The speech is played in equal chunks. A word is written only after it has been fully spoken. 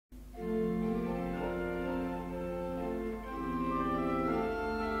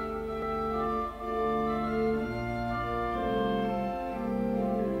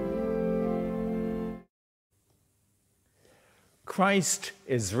Christ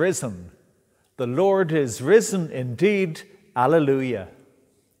is risen. The Lord is risen indeed. Alleluia.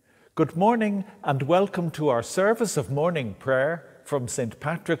 Good morning and welcome to our service of morning prayer from St.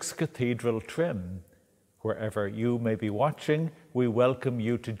 Patrick's Cathedral, Trim. Wherever you may be watching, we welcome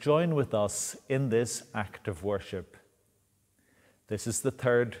you to join with us in this act of worship. This is the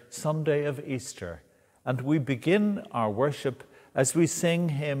third Sunday of Easter, and we begin our worship as we sing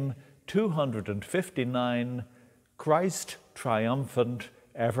hymn 259, Christ Triumphant,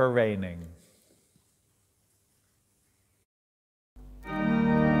 Ever Reigning.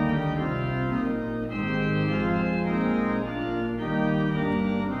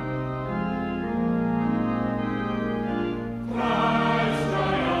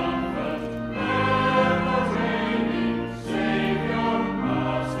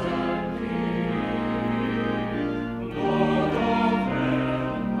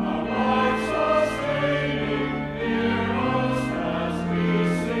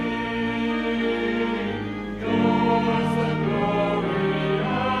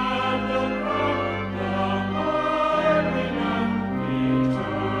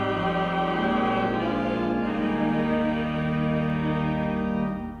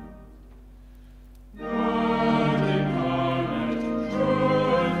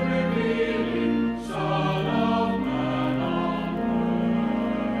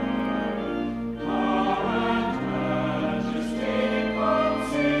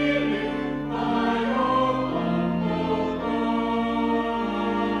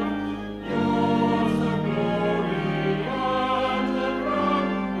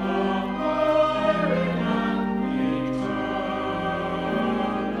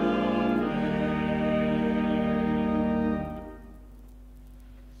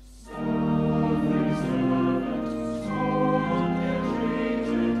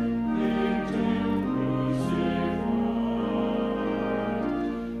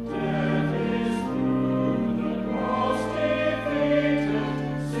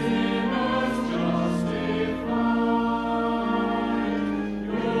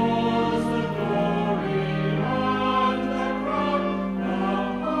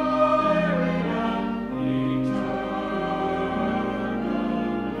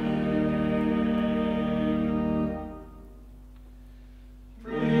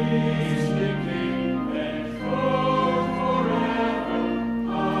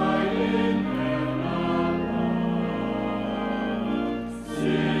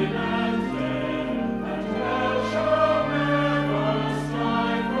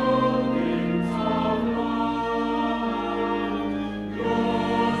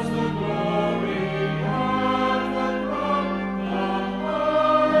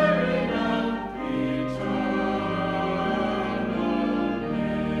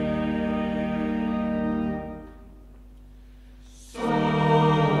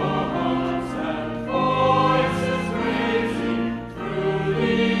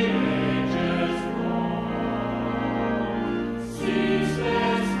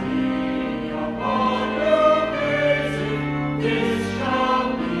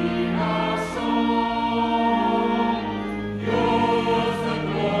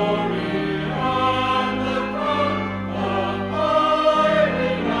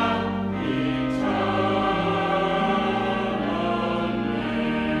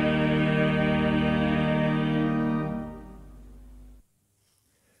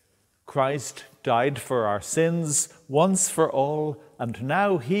 Christ died for our sins once for all, and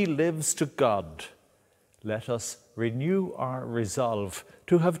now he lives to God. Let us renew our resolve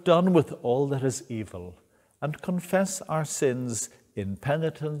to have done with all that is evil and confess our sins in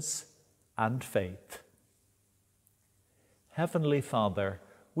penitence and faith. Heavenly Father,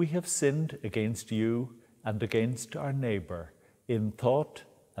 we have sinned against you and against our neighbour in thought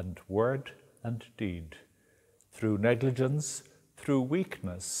and word and deed, through negligence, through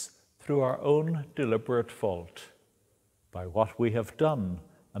weakness, through our own deliberate fault, by what we have done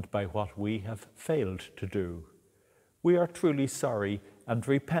and by what we have failed to do. We are truly sorry and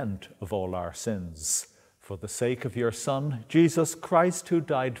repent of all our sins. For the sake of your Son, Jesus Christ, who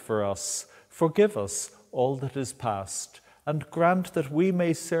died for us, forgive us all that is past, and grant that we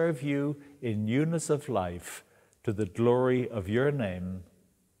may serve you in newness of life, to the glory of your name.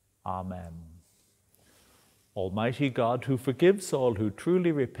 Amen. Almighty God, who forgives all who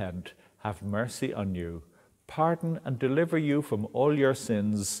truly repent, have mercy on you, pardon and deliver you from all your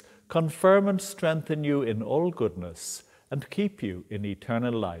sins, confirm and strengthen you in all goodness, and keep you in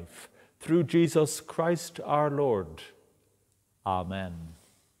eternal life, through Jesus Christ our Lord. Amen.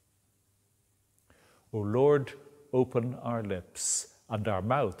 O Lord, open our lips, and our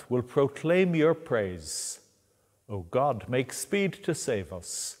mouth will proclaim your praise. O God, make speed to save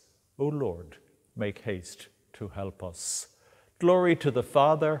us. O Lord, make haste to help us. Glory to the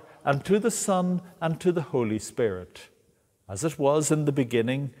Father, and to the Son, and to the Holy Spirit, as it was in the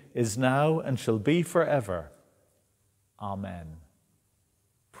beginning, is now, and shall be forever. Amen.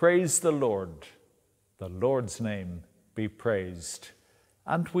 Praise the Lord. The Lord's name be praised.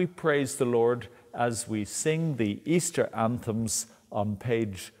 And we praise the Lord as we sing the Easter anthems on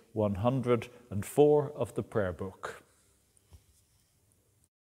page 104 of the prayer book.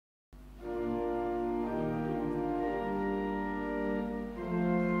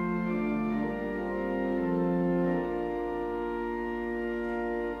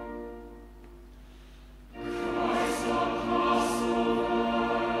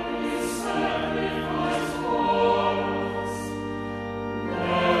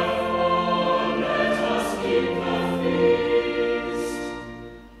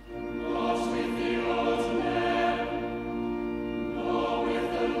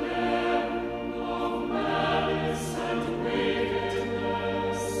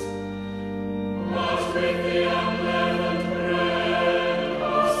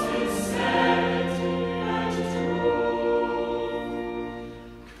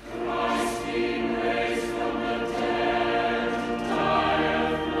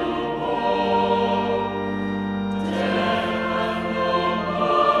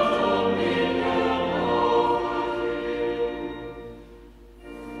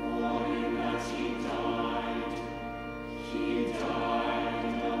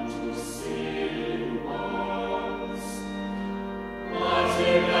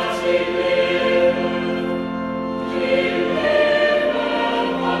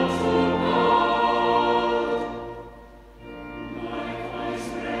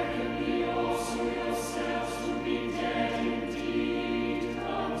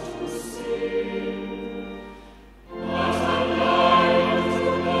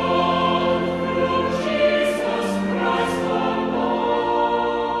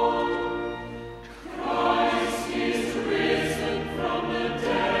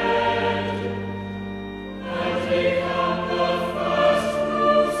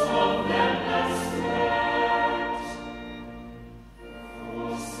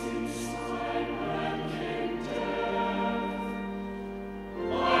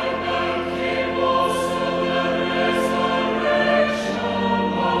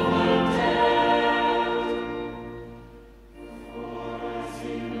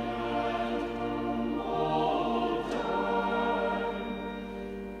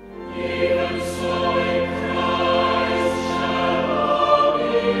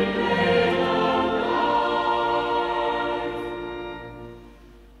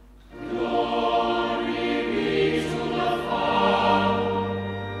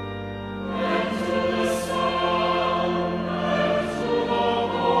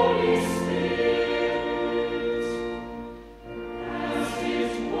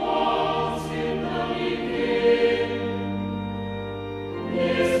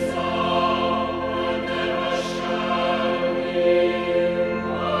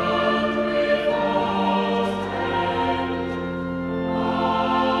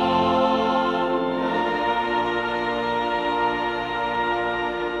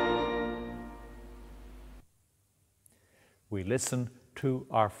 We listen to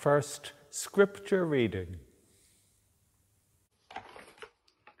our first scripture reading.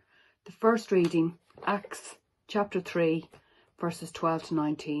 The first reading, Acts chapter 3, verses 12 to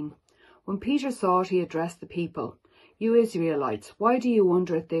 19. When Peter saw it, he addressed the people. You Israelites, why do you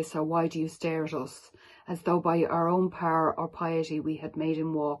wonder at this, or why do you stare at us, as though by our own power or piety we had made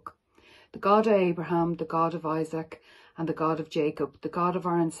him walk? The God of Abraham, the God of Isaac, and the God of Jacob, the God of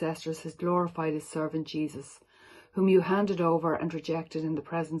our ancestors, has glorified his servant Jesus, whom you handed over and rejected in the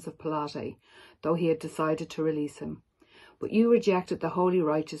presence of Pilate, though he had decided to release him. But you rejected the Holy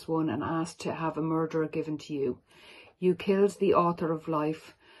Righteous One and asked to have a murderer given to you. You killed the author of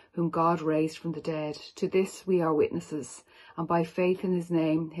life, whom God raised from the dead. To this we are witnesses, and by faith in his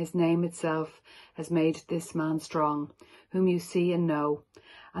name itself has made this man strong, whom you see and know.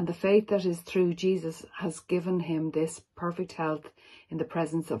 And the faith that is through Jesus has given him this perfect health in the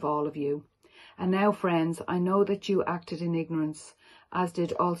presence of all of you. And now, friends, I know that you acted in ignorance, as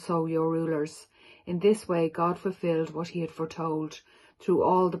did also your rulers. In this way God fulfilled what he had foretold through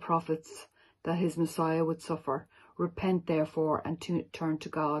all the prophets, that his Messiah would suffer. Repent therefore and turn to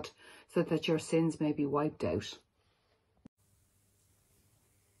God, so that your sins may be wiped out.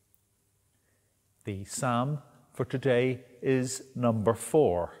 The psalm for today is number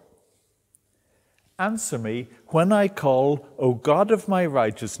 4. Answer me when I call, O God of my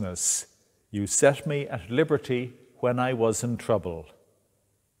righteousness. You set me at liberty when I was in trouble.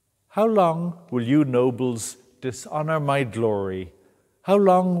 How long will you nobles dishonor my glory? How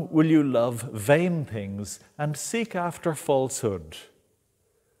long will you love vain things and seek after falsehood?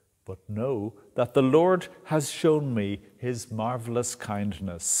 But know that the Lord has shown me his marvelous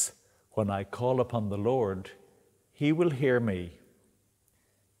kindness. When I call upon the Lord, he will hear me.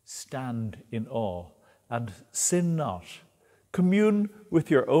 Stand in awe and sin not. Commune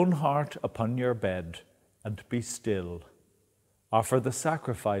with your own heart upon your bed and be still. Offer the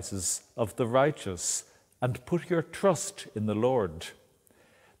sacrifices of the righteous and put your trust in the Lord.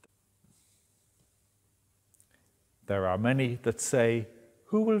 There are many that say,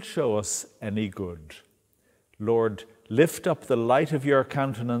 who will show us any good? Lord, lift up the light of your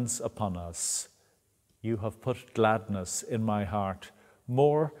countenance upon us. You have put gladness in my heart,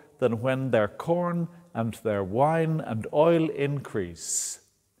 more than when their corn and their wine and oil increase.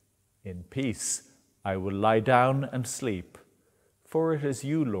 In peace I will lie down and sleep, for it is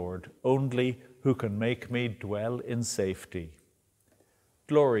you, Lord, only who can make me dwell in safety.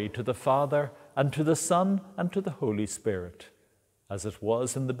 Glory to the Father, and to the Son, and to the Holy Spirit, as it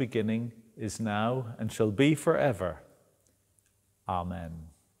was in the beginning, is now, and shall be forever. Amen.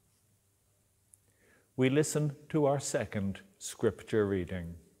 We listen to our second scripture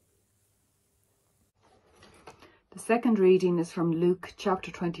reading. The second reading is from Luke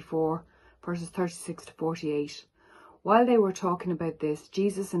chapter 24, verses 36 to 48. While they were talking about this,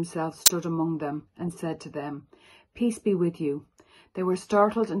 Jesus himself stood among them and said to them, "Peace be with you." They were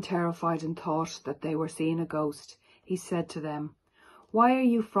startled and terrified and thought that they were seeing a ghost. He said to them, "Why are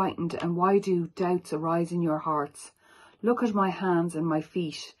you frightened, and why do doubts arise in your hearts? Look at my hands and my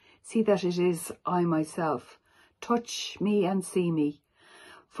feet. See that it is I myself. Touch me and see me.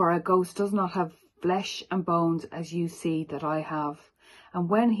 For a ghost does not have flesh and bones as you see that I have." And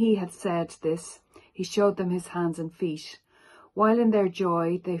when he had said this, he showed them his hands and feet. While in their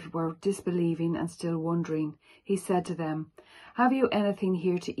joy they were disbelieving and still wondering, he said to them, "Have you anything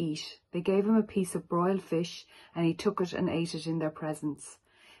here to eat?" They gave him a piece of broiled fish, and he took it and ate it in their presence.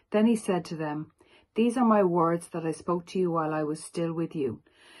 Then he said to them, "These are my words that I spoke to you while I was still with you,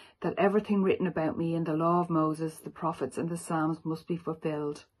 that everything written about me in the law of Moses, the prophets, and the Psalms must be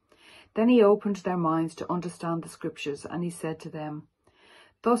fulfilled." Then he opened their minds to understand the scriptures, and he said to them,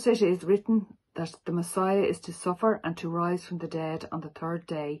 "Thus it is written that the Messiah is to suffer and to rise from the dead on the third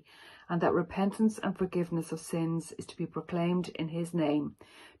day, and that repentance and forgiveness of sins is to be proclaimed in his name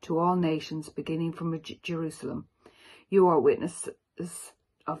to all nations, beginning from Jerusalem. You are witnesses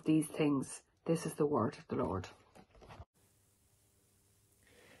of these things." This is the word of the Lord.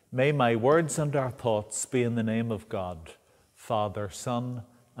 May my words and our thoughts be in the name of God, Father, Son,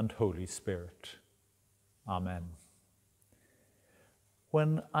 and Holy Spirit. Amen.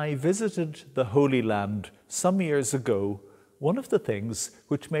 When I visited the Holy Land some years ago, one of the things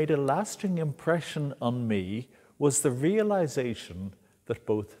which made a lasting impression on me was the realization that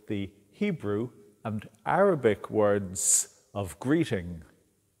both the Hebrew and Arabic words of greeting,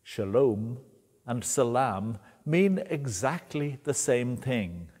 shalom and salam, mean exactly the same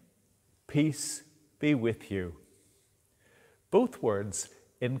thing: peace be with you. Both words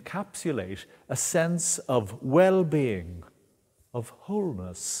encapsulate a sense of well-being, of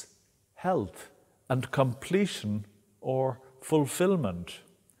wholeness, health, and completion or fulfillment.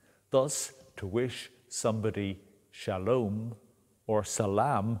 Thus, to wish somebody shalom or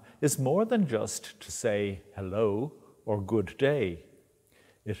salam is more than just to say hello or good day.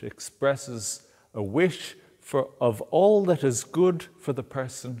 It expresses a wish of all that is good for the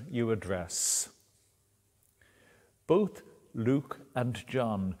person you address. Both Luke and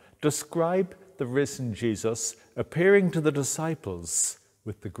John describe the risen Jesus appearing to the disciples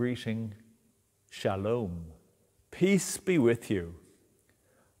with the greeting, shalom, peace be with you.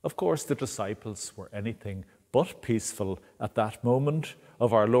 Of course, the disciples were anything but peaceful at that moment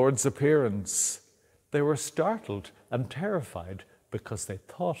of our Lord's appearance. They were startled and terrified because they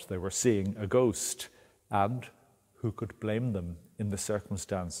thought they were seeing a ghost, and who could blame them in the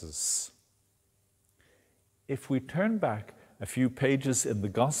circumstances? If we turn back a few pages in the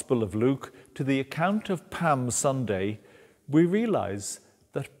Gospel of Luke to the account of Palm Sunday, we realize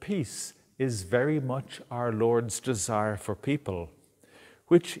that peace is very much our Lord's desire for people,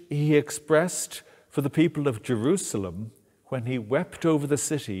 which he expressed for the people of Jerusalem when he wept over the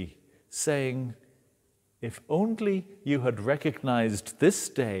city, saying, "If only you had recognized this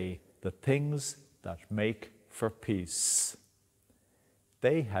day the things that make for peace."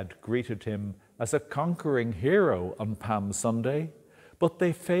 They had greeted him as a conquering hero on Palm Sunday, but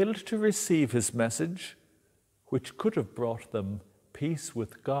they failed to receive his message, which could have brought them peace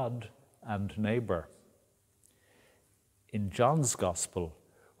with God and neighbor. In John's Gospel,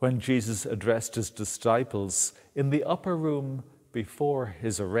 when Jesus addressed his disciples in the upper room before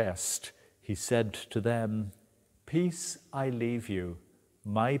his arrest, he said to them, "Peace I leave you,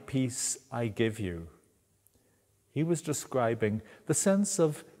 my peace I give you." He was describing the sense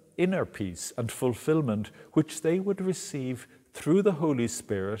of inner peace and fulfillment which they would receive through the Holy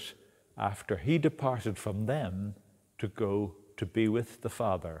Spirit after he departed from them to go to be with the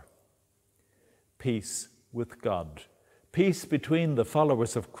Father. Peace with God, peace between the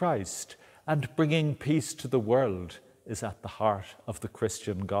followers of Christ, and bringing peace to the world is at the heart of the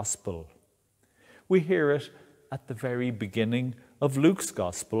Christian gospel. We hear it at the very beginning of Luke's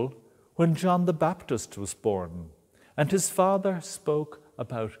Gospel when John the Baptist was born, and his father spoke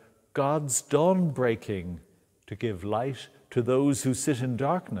about God's dawn breaking to give light to those who sit in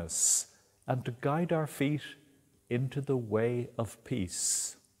darkness and to guide our feet into the way of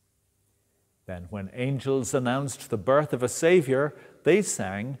peace. Then when angels announced the birth of a Saviour, they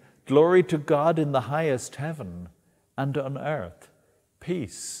sang, "Glory to God in the highest heaven, and on earth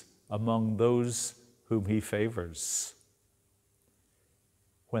peace among those whom he favours."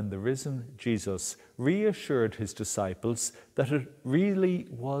 When the risen Jesus reassured his disciples that it really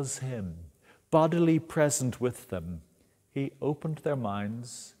was him, bodily present with them, he opened their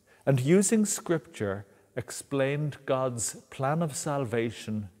minds and, using Scripture, explained God's plan of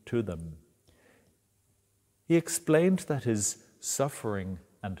salvation to them. He explained that his suffering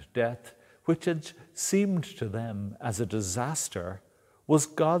and death, which had seemed to them as a disaster, was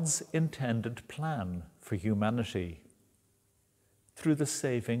God's intended plan for humanity. Through the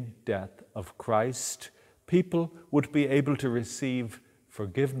saving death of Christ, people would be able to receive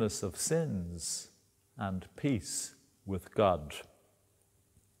forgiveness of sins and peace with God.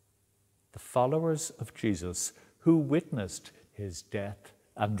 The followers of Jesus who witnessed his death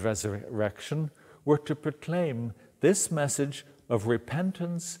and resurrection were to proclaim this message of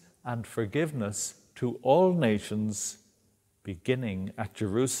repentance and forgiveness to all nations, beginning at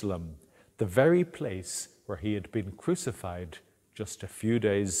Jerusalem, the very place where he had been crucified just a few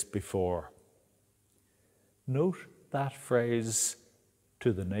days before. Note that phrase,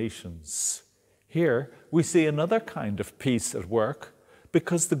 "to the nations." Here we see another kind of peace at work,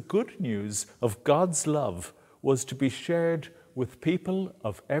 because the good news of God's love was to be shared with people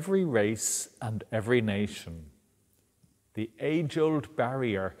of every race and every nation. The age-old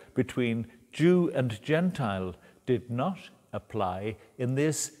barrier between Jew and Gentile did not apply in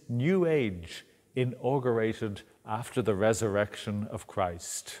this new age inaugurated after the resurrection of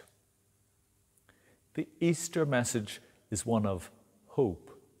Christ. The Easter message is one of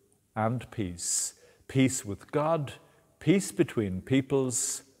hope and peace, peace with God, peace between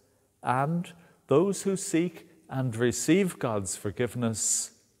peoples, and those who seek and receive God's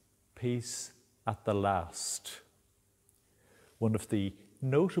forgiveness, peace at the last. One of the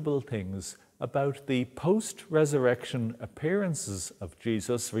notable things about the post-resurrection appearances of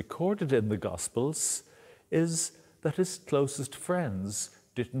Jesus recorded in the Gospels is that his closest friends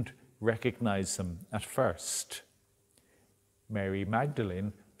didn't recognize him at first. Mary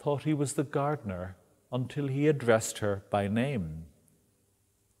Magdalene thought he was the gardener until he addressed her by name.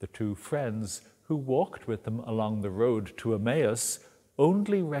 The two friends who walked with him along the road to Emmaus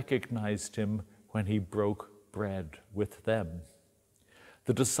only recognized him when he broke bread with them.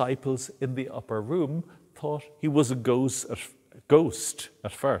 The disciples in the upper room thought he was a ghost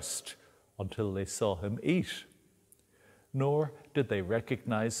at first, until they saw him eat. Nor did they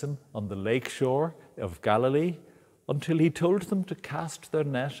recognize him on the lake shore of Galilee until he told them to cast their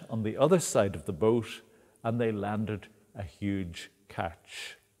net on the other side of the boat, and they landed a huge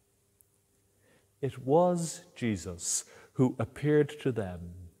catch. It was Jesus who appeared to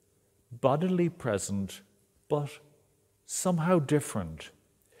them, bodily present, but somehow different.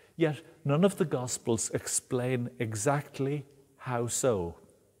 Yet none of the Gospels explain exactly how so.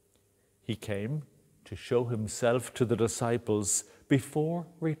 He came to show himself to the disciples before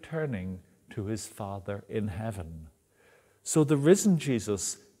returning to his Father in heaven. So the risen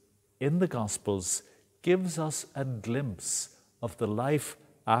Jesus in the Gospels gives us a glimpse of the life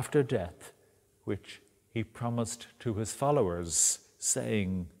after death, which he promised to his followers,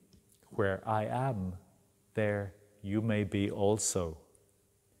 saying, "Where I am, there you may be also."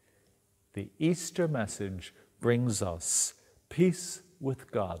 The Easter message brings us peace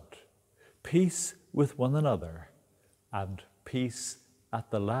with God, peace with one another, and peace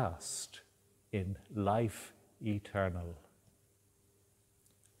at the last in life eternal.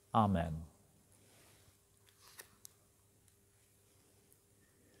 Amen.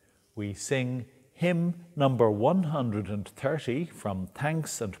 We sing hymn number 130 from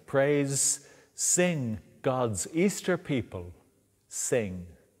Thanks and Praise, "Sing, God's Easter people, sing.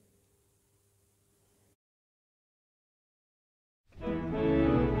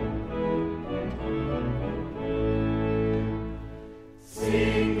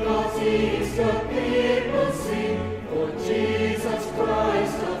 Sing, God's Easter people, sing, for Jesus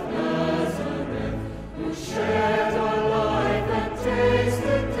Christ of Nazareth, who shared our life and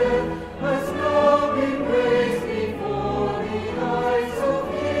tasted death, has now been raised before the eyes of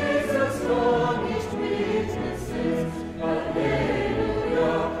his astonished witnesses. Alleluia,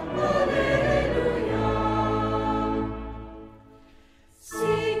 alleluia.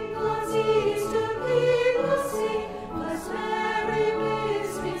 Sing, God's Easter people, sing, as Mary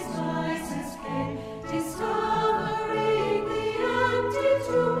gives his nicest cake, discovering the empty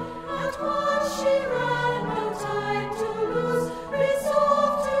tomb. At once she ran, no time to lose,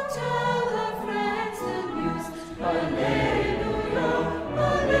 resolved to tell her friends the news. Alleluia,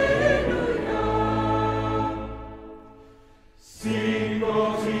 alleluia. Sing,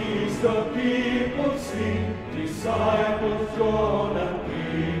 God's Easter people, sing, disciples John and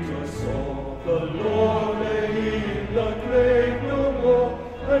Peter saw the Lord lay in the grave no more,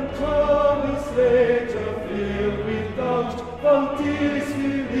 and Thomas later filled with doubt, found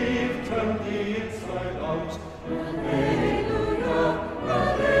disbelief turned inside out. Alleluia,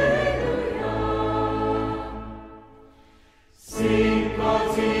 alleluia. Sing,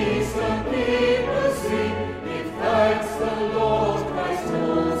 God's Easter people, sing, give thanks the Lord Christ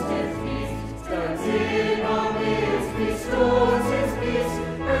holds his feast, stands in our midst, restores his peace,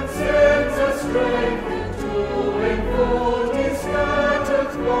 and sends us strength to enfold his scattered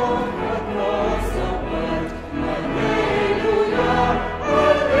flock across the world. Alleluia,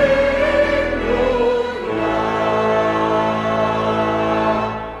 alleluia.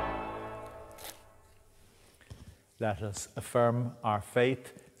 Let us affirm our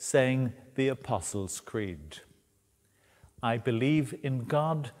faith, saying the Apostles' Creed. I believe in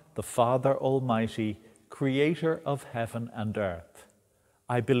God, the Father Almighty, creator of heaven and earth.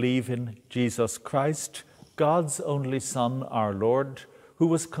 I believe in Jesus Christ, God's only Son, our Lord, who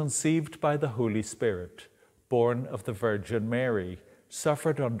was conceived by the Holy Spirit, born of the Virgin Mary,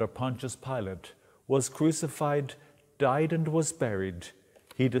 suffered under Pontius Pilate, was crucified, died and was buried.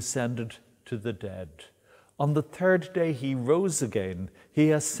 He descended to the dead. On the third day he rose again. He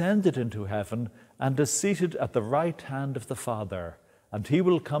ascended into heaven and is seated at the right hand of the Father, and he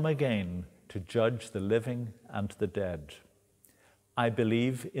will come again to judge the living and the dead. I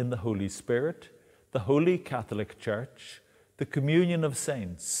believe in the Holy Spirit, the Holy Catholic Church, the communion of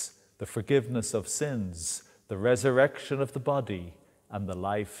saints, the forgiveness of sins, the resurrection of the body, and the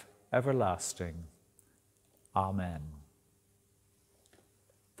life everlasting. Amen.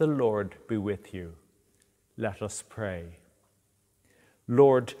 The Lord be with you. Let us pray.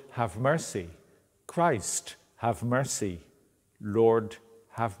 Lord, have mercy. Christ, have mercy. Lord,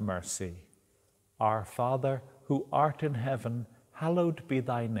 have mercy. Our Father, who art in heaven, hallowed be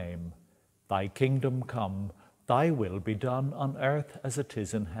thy name. Thy kingdom come, thy will be done on earth as it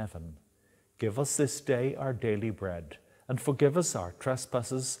is in heaven. Give us this day our daily bread, and forgive us our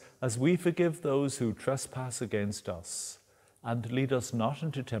trespasses, as we forgive those who trespass against us. And lead us not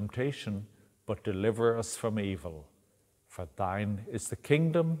into temptation, but deliver us from evil. For thine is the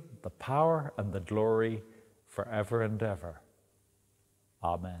kingdom, the power, and the glory, forever and ever.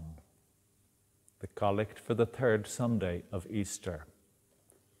 Amen. The Collect for the third Sunday of Easter.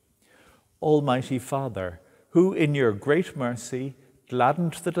 Almighty Father, who in your great mercy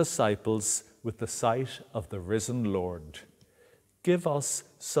gladdened the disciples with the sight of the risen Lord, give us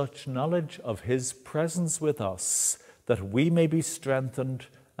such knowledge of his presence with us that we may be strengthened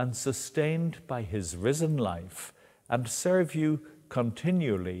and sustained by his risen life, and serve you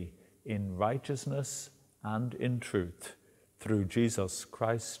continually in righteousness and in truth, through Jesus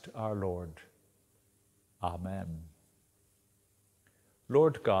Christ our Lord. Amen.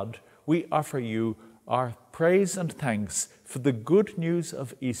 Lord God, we offer you our praise and thanks for the good news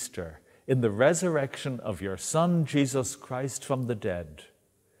of Easter in the resurrection of your Son, Jesus Christ, from the dead,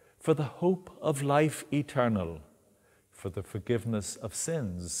 for the hope of life eternal, for the forgiveness of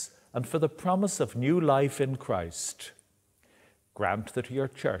sins, and for the promise of new life in Christ. Grant that your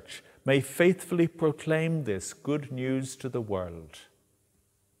Church may faithfully proclaim this good news to the world.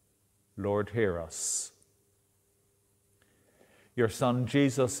 Lord, hear us. Your Son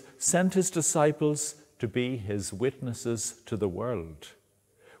Jesus sent his disciples to be his witnesses to the world.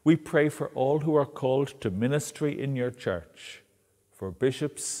 We pray for all who are called to ministry in your Church, for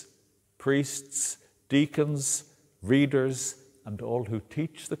bishops, priests, deacons, readers, and all who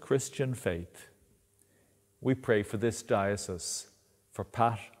teach the Christian faith. We pray for this diocese, for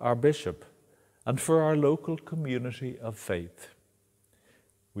Pat, our bishop, and for our local community of faith.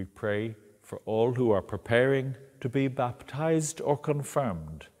 We pray for all who are preparing to be baptized or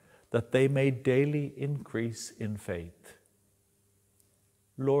confirmed, that they may daily increase in faith.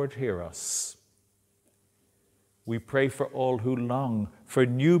 Lord, hear us. We pray for all who long for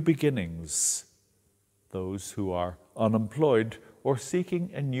new beginnings, those who are unemployed or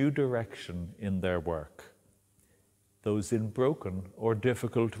seeking a new direction in their work, those in broken or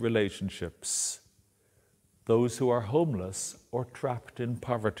difficult relationships, those who are homeless or trapped in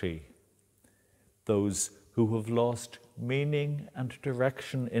poverty, those who have lost meaning and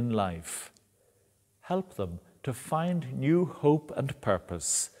direction in life. Help them to find new hope and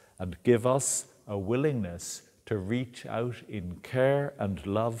purpose, and give us a willingness to reach out in care and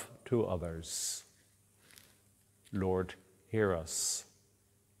love to others. Lord, hear us.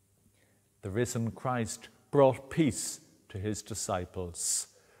 The risen Christ brought peace to his disciples.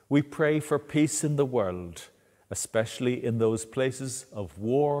 We pray for peace in the world, especially in those places of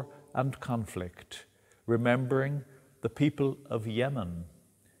war and conflict, remembering the people of Yemen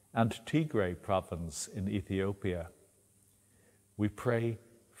and Tigray province in Ethiopia. We pray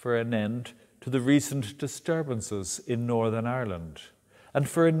for an end to the recent disturbances in Northern Ireland, and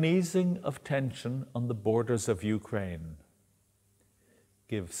for an easing of tension on the borders of Ukraine.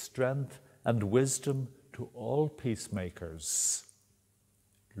 Give strength and wisdom to all peacemakers.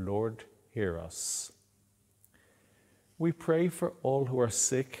 Lord, hear us. We pray for all who are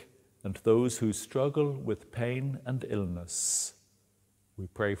sick and those who struggle with pain and illness. We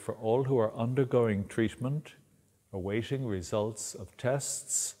pray for all who are undergoing treatment, awaiting results of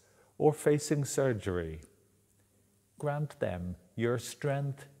tests, or facing surgery. Grant them your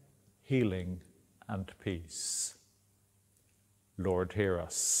strength, healing, and peace. Lord, hear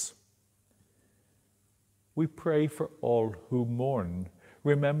us. We pray for all who mourn,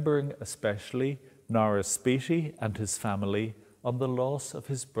 remembering especially Norris Beattie and his family on the loss of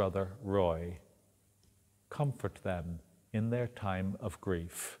his brother Roy. Comfort them in their time of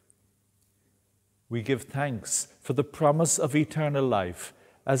grief. We give thanks for the promise of eternal life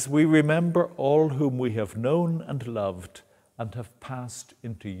as we remember all whom we have known and loved and have passed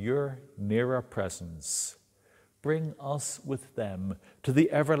into your nearer presence. Bring us with them to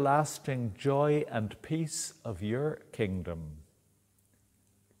the everlasting joy and peace of your kingdom.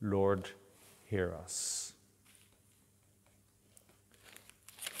 Lord, hear us.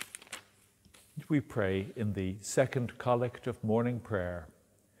 We pray in the second collect of morning prayer.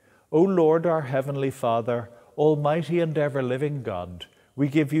 O Lord, our heavenly Father, almighty and ever-living God, we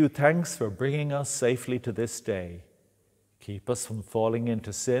give you thanks for bringing us safely to this day. Keep us from falling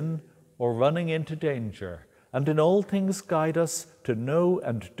into sin or running into danger, and in all things guide us to know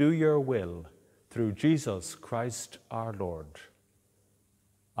and do your will, through Jesus Christ our Lord.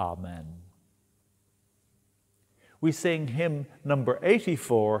 Amen. We sing hymn number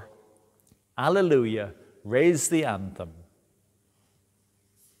 84, Alleluia, raise the anthem.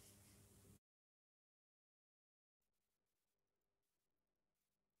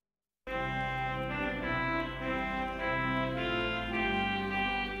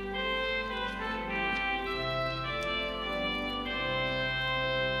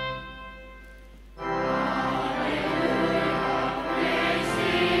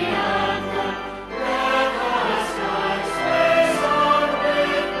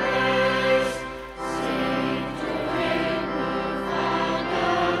 Sing to him.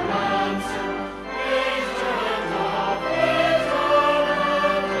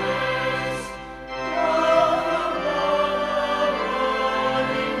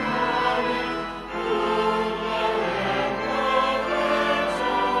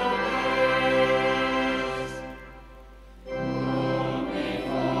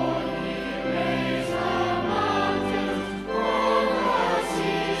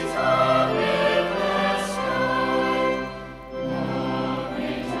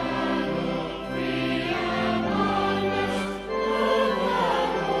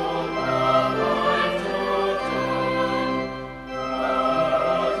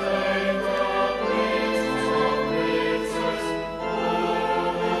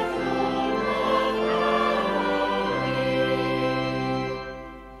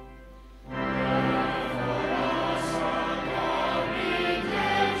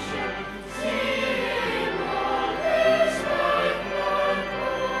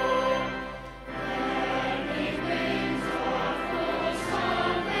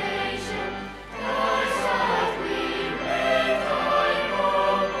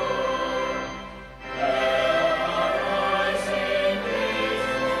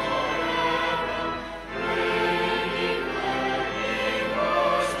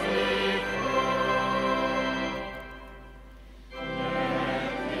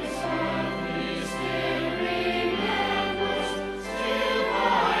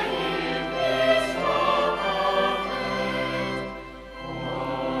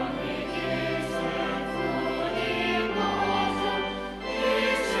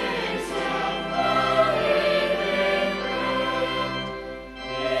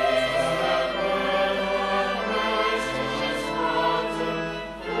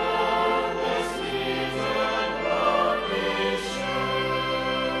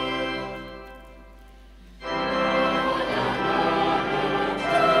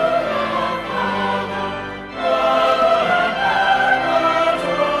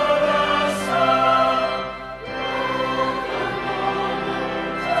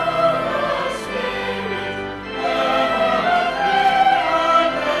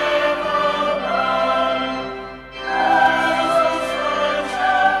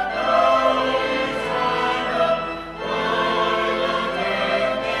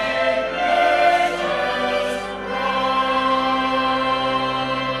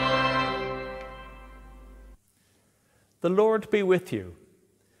 The Lord be with you.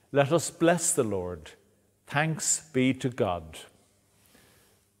 Let us bless the Lord. Thanks be to God.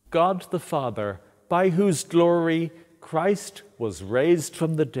 God the Father, by whose glory Christ was raised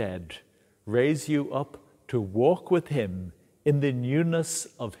from the dead, raise you up to walk with him in the newness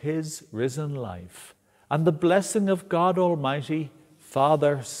of his risen life. And the blessing of God Almighty,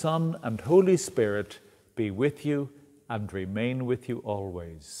 Father, Son, and Holy Spirit be with you and remain with you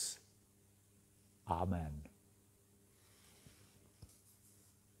always. Amen.